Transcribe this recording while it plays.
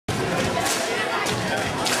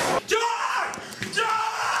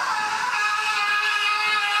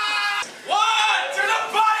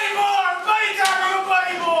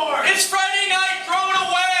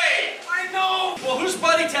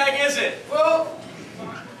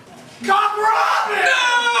Cock Robin!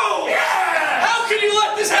 No! Yeah! How can you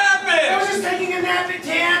let this happen? I was just taking a nap at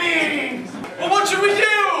tanning. Well, what should we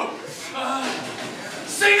do?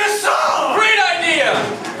 Sing a song! Great idea!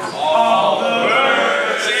 All the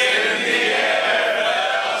birds in the air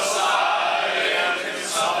fell silent and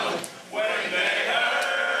solemn when they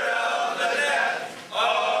heard of the death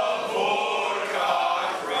of poor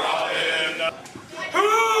Cock Robin.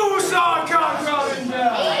 Who saw Cock Robin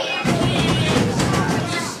die?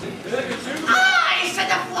 I said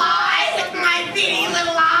the fly with my beady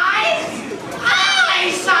little eyes. I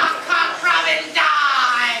saw Cock Robin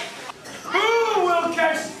die. Who will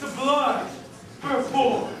catch the blood for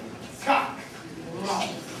poor Cock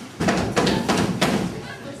Robin?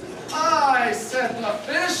 I set the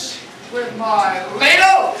fish with my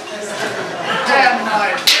ladle and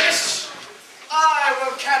my fish. I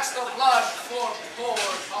will catch the blood for poor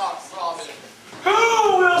Cock Robin.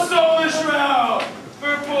 Who will sew the shroud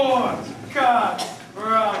for poor Cock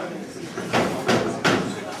Robin?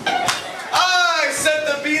 I set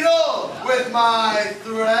the beetle with my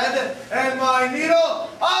thread and my needle.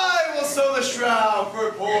 I will sew the shroud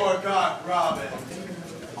for poor Cock Robin.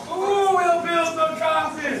 Who will build the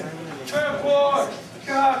coffin for poor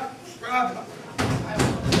Cock Robin?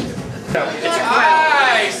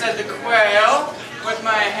 I said the quail with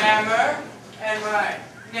my hammer and my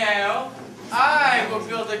nail. I will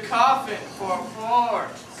build a coffin for poor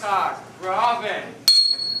Cock Robin.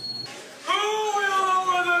 Who will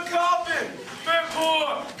lower the coffin for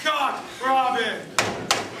poor Cock Robin?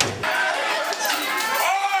 I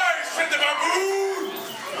said the baboon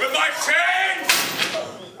with my chain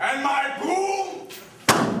and my broom.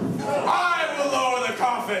 I will lower the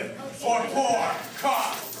coffin for poor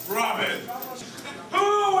Cock Robin.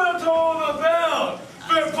 Who will toll the bell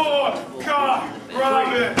for poor Cock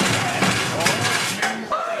Robin?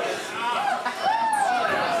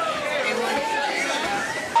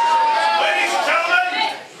 Ladies and gentlemen,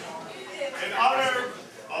 in honor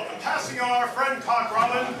of the passing of our friend Cock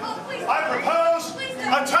Robin, I propose a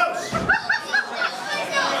toast.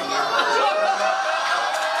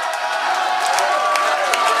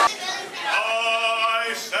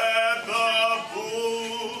 I said the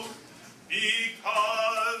bull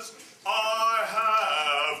because I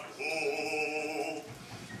have pull.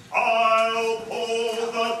 I'll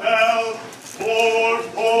pull the bell for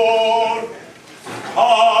poor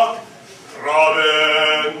Cock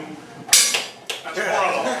Robin. That's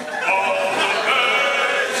horrible. All the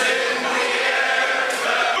birds in the air.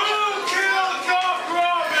 Who killed Cock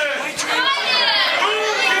Robin? Who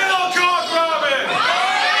killed Cock Robin?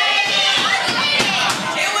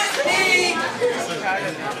 It was me!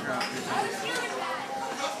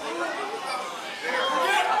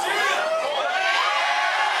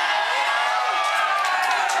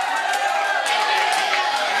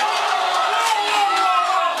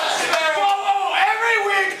 Every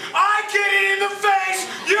week I get it in the face.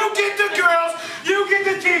 You get the girls. You get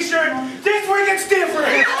the t-shirt. This week it's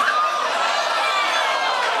different.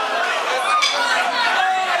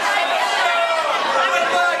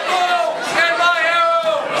 And my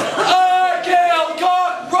arrow! I killed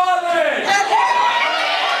Cock Robin!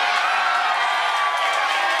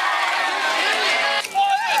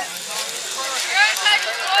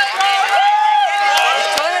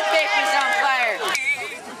 Toilet paper's on fire.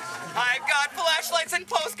 I've got flashlights and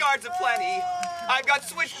postcards aplenty. I've got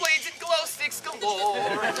switchblades and glow sticks galore.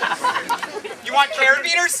 You want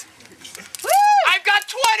carabiners? I've got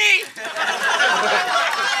 20!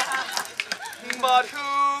 But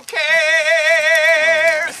who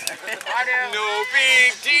cares? No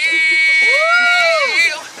big deal.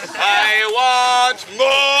 I want more.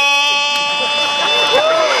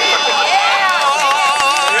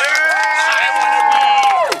 I want to be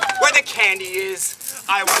where the candy is.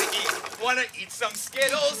 I want to eat some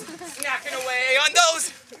Skittles, snacking away on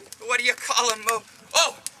those. What do you call them?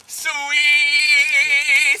 Oh,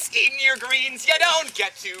 sweets. Eating your greens, you don't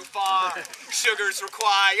get too far. Sugar's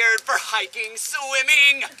required for hiking,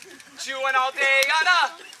 swimming, chewing all day on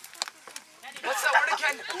a. What's that word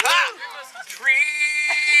again? Treat.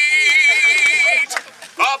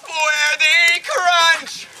 Up where they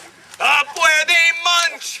crunch, up where they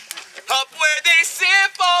munch, up where they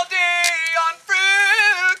sip all day on fruit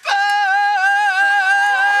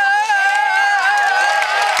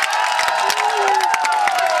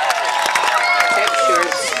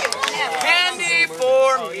candy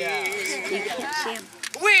for me.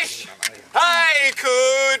 Wish I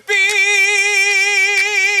could be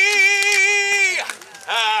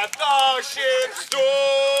at the ship store.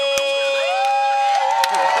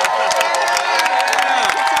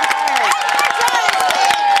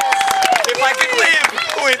 If I could live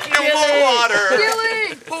with no more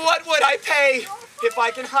What would I pay if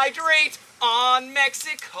I can hydrate on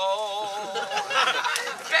Mexico?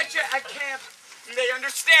 Betcha at camp they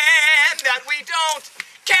understand that we don't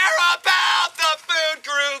care about the food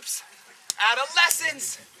groups.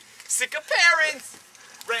 Adolescents, sick of parents,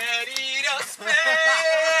 ready to spend.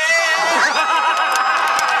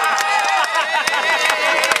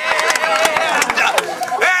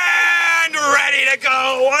 And ready to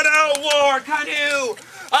go on a war canoe.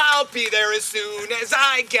 I'll be there as soon as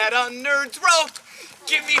I get a nerd's rope.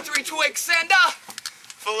 Give me 3 Twix and a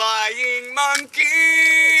flying monkey.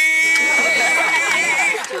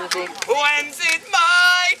 When's it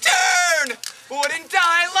my turn? Wouldn't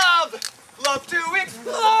I love to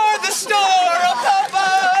explore the store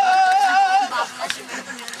above?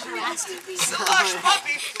 Slush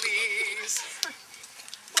puppy, please.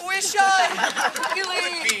 Wish I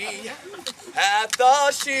could be at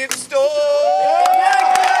the ship store.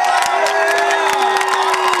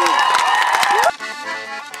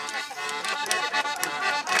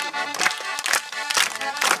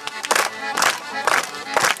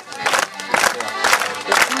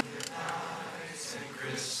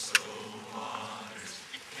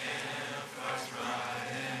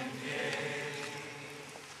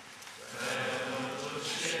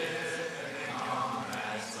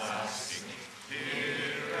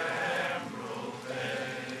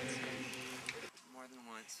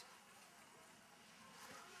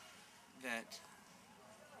 That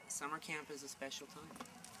summer camp is a special time.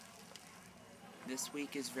 This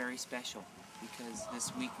week is very special because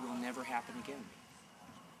this week will never happen again.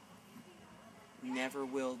 Never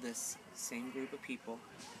will this same group of people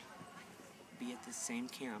be at the same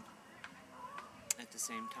camp at the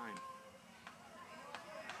same time.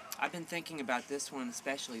 I've been thinking about this one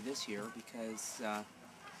especially this year because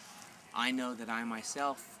I know that I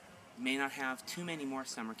myself may not have too many more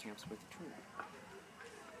summer camps with the troop.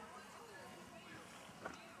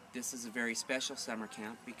 This is a very special summer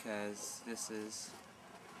camp because this is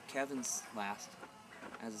Kevin's last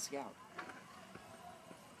as a scout.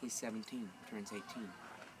 He's 17, turns 18.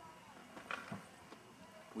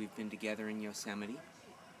 We've been together in Yosemite,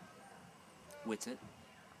 Witsit,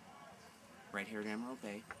 right here at Emerald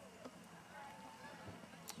Bay,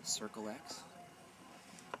 Circle X,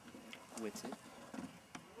 Witsit,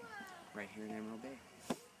 right here in Emerald Bay.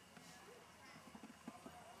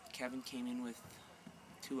 Kevin came in with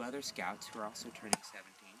 2 other scouts who are also turning 17.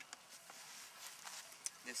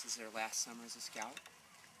 This is their last summer as a scout.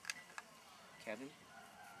 Kevin,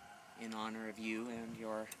 in honor of you and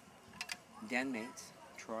your den mates,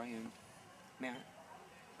 Troy and Matt,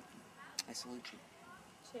 I salute you.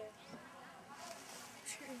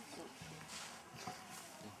 Cheers.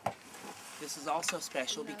 This is also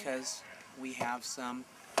special because we have some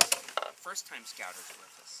first-time scouters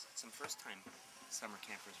with us, some first-time summer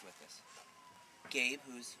campers with us. Gabe,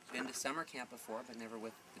 who's been to summer camp before but never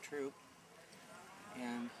with the troop,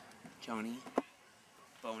 and Joni,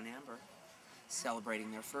 Bo, and Amber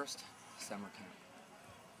celebrating their first summer camp.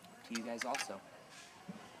 To you guys also.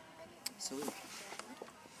 Salute.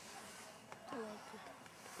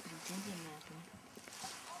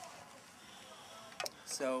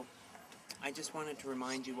 So, I just wanted to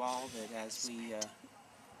remind you all that as we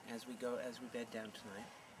bed down tonight,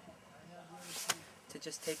 to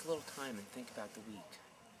just take a little time and think about the week.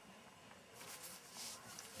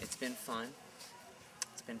 It's been fun.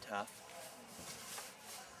 It's been tough.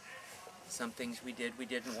 Some things we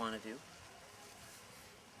didn't want to do.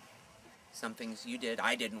 Some things you did,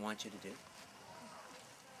 I didn't want you to do.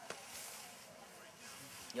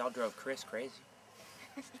 Y'all drove Chris crazy.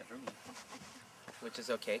 Except for me. Which is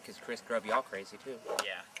okay, because Chris drove y'all crazy too.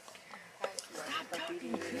 Yeah.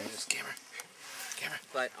 Camera.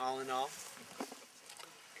 But all in all,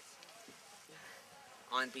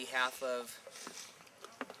 on behalf of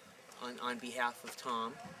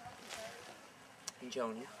Tom and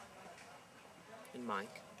Joni and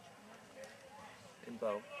Mike and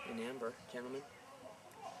Bo and Amber, gentlemen,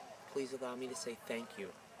 please allow me to say thank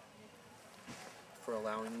you for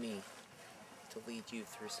allowing me to lead you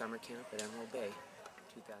through summer camp at Emerald Bay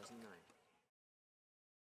 2009.